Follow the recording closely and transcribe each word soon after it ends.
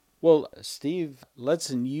Well, Steve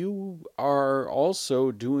Ledson, you are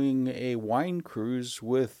also doing a wine cruise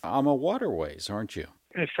with AmaWaterways, aren't you?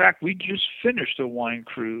 In fact, we just finished a wine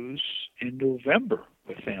cruise in November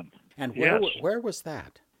with them. And Yes. where was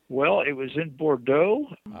that? Well, it was in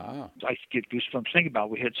Bordeaux. Ah, I get goosebumps thinking about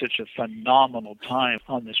it. We had such a phenomenal time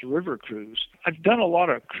on this river cruise. I've done a lot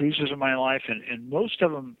of cruises in my life, and most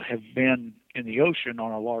of them have been in the ocean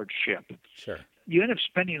on a large ship. sure. You end up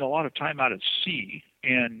spending a lot of time out at sea,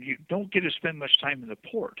 and you don't get to spend much time in the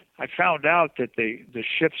port. I found out that the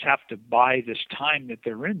ships have to buy this time that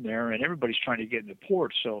they're in there, and everybody's trying to get in the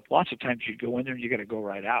port. So lots of times you go in there and you got to go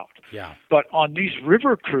right out. Yeah. But on these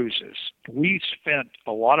river cruises, we spent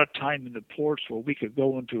a lot of time in the ports where we could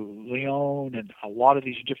go into Lyon and a lot of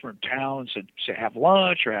these different towns and say, have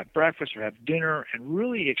lunch or have breakfast or have dinner and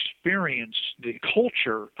really experience the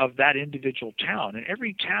culture of that individual town. And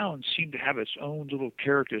every town seemed to have its own little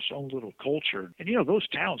character, its own little culture. And, those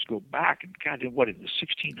towns go back and, God, in the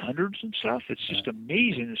 1600s and stuff? It's just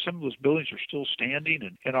amazing. And some of those buildings are still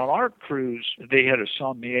standing. And on our cruise, they had a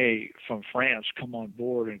sommelier from France come on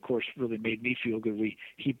board and, of course, really made me feel good.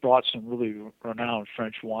 He brought some really renowned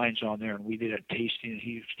French wines on there, and we did a tasting. And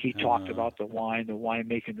he talked about the wine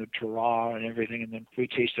making, the terroir and everything. And then we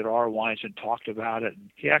tasted our wines and talked about it.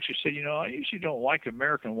 And he actually said, I usually don't like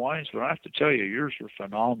American wines, but I have to tell you, yours were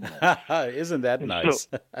phenomenal. Isn't that nice?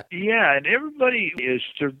 So, yeah, and everybody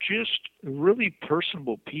they're just really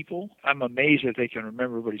personable people. I'm amazed that they can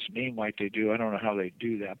remember everybody's name like they do. I don't know how they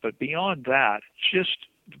do that. But beyond that, just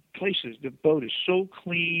the boat is so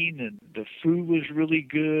clean, and the food was really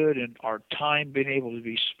good, and our time being able to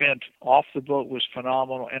be spent off the boat was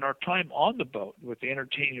phenomenal, and our time on the boat with the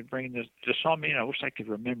entertaining and bringing the sommelier. I wish I could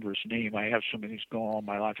remember his name. I have so many things going on in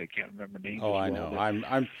my life I can't remember names. Oh, I know. I'm.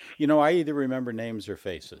 I either remember names or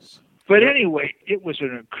faces. But anyway, it was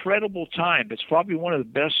an incredible time. It's probably one of the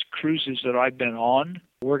best cruises that I've been on.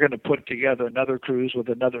 We're going to put together another cruise with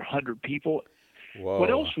another 100 people. Whoa, what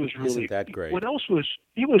else was really isn't that great?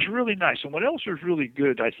 It was really nice. And what else was really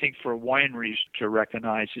good, I think, for wineries to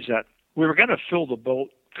recognize is that we were going to fill the boat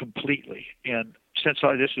completely. And since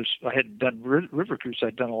I hadn't done river cruises,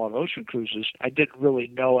 I'd done a lot of ocean cruises, I didn't really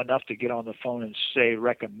know enough to get on the phone and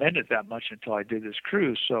recommend it that much until I did this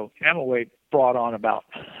cruise. So AmaWay brought on about,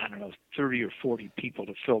 30 or 40 people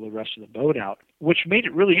to fill the rest of the boat out, which made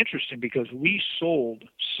it really interesting because we sold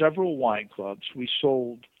several wine clubs. We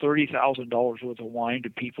sold $30,000 worth of wine to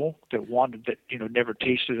people that never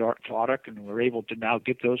tasted our product, and were able to now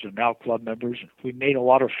get those, are now club members. We made a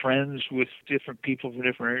lot of friends with different people from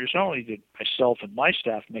different areas. Not only did myself and my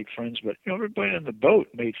staff make friends, but everybody on the boat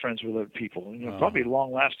made friends with other people, probably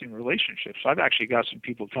long-lasting relationships. I've actually got some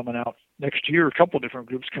people coming out next year, a couple different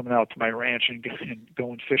groups coming out to my ranch and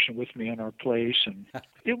going fishing with me on our place, and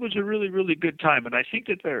it was a really, really good time. And I think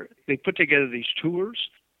that they put together these tours.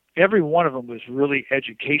 Every one of them was really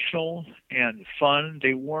educational and fun.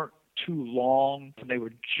 They weren't too long, and they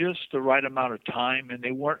were just the right amount of time, and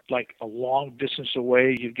they weren't like a long distance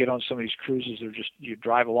away. You get on some of these cruises, you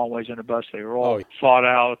drive a long ways in a bus. They were all thought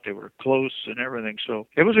out, they were close and everything. So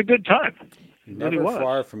it was a good time. Never really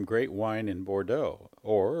far from great wine in Bordeaux,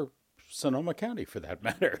 or Sonoma County, for that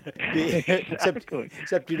matter.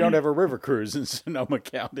 Except you don't have a river cruise in Sonoma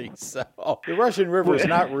County, so the Russian River is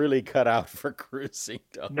not really cut out for cruising.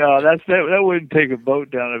 No, that wouldn't take a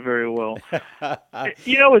boat down it very well. I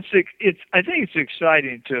think it's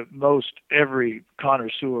exciting to most every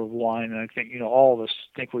connoisseur of wine, and I think all of us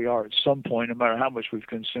think we are at some point, no matter how much we've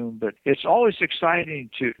consumed. But it's always exciting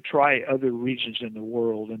to try other regions in the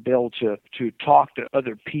world and be able to talk to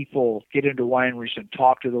other people, get into wineries and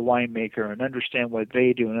talk to the winemaker and understand what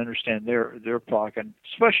they do and understand their product. And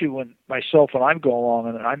especially when I'm going along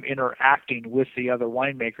and I'm interacting with the other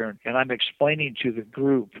winemaker and I'm explaining to the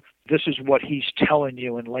group, this is what he's telling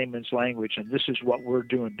you in layman's language, and this is what we're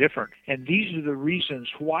doing different. And these are the reasons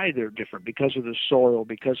why they're different, because of the soil,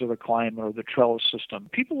 because of the climate, or the trellis system.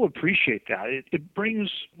 People appreciate that. It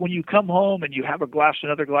brings, when you come home and you have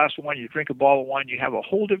another glass of wine, you drink a bottle of wine, you have a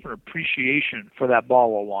whole different appreciation for that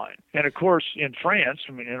bottle of wine. And of course, in France,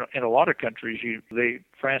 in a lot of countries,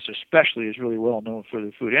 France especially is really well known for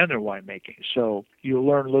their food and their winemaking. So you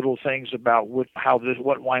learn little things about what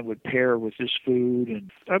wine would pair with this food,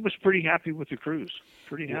 and I was pretty happy with the cruise.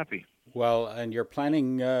 Pretty happy. Well, and you're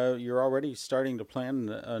already starting to plan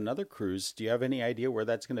another cruise. Do you have any idea where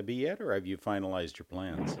that's going to be yet, or have you finalized your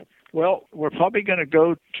plans? Well, we're probably going to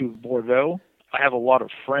go to Bordeaux. I have a lot of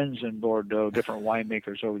friends in Bordeaux, different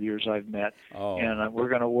winemakers over the years I've met, and we're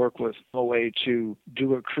going to work with a way to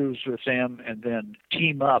do a cruise with them and then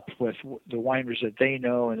team up with the wineries that they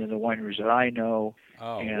know and then the wineries that I know.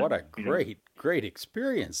 Oh, and, what a great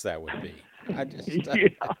experience that would be.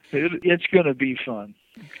 It's going to be fun.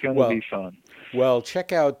 It's going to be fun. Well,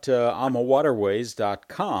 check out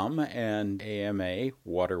AmaWaterways.com and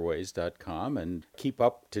AmaWaterways.com and keep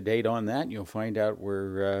up to date on that. You'll find out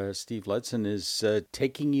where Steve Ledson is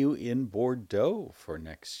taking you in Bordeaux for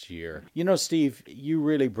next year. You know, Steve, you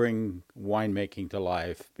really bring winemaking to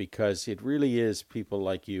life because it really is people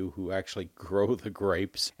like you who actually grow the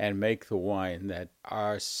grapes and make the wine that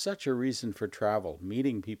are such a reason for travel,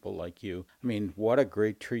 meeting people like you. I mean, what a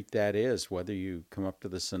great treat that is, whether you come up to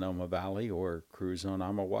the Sonoma Valley or cruise on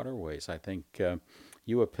AmaWaterways. I think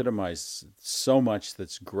you epitomize so much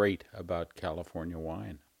that's great about California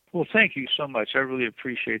wine. Well, thank you so much. I really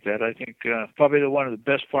appreciate that. I think probably one of the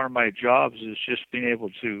best part of my jobs is just being able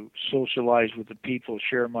to socialize with the people,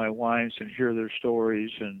 share my wines, and hear their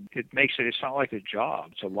stories. And it makes it's not like a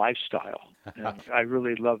job. It's a lifestyle. And I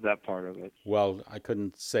really love that part of it. Well, I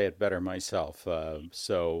couldn't say it better myself.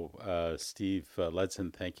 Steve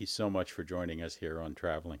Ledson, thank you so much for joining us here on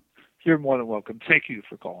Traveling. You're more than welcome. Thank you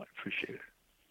for calling. Appreciate it.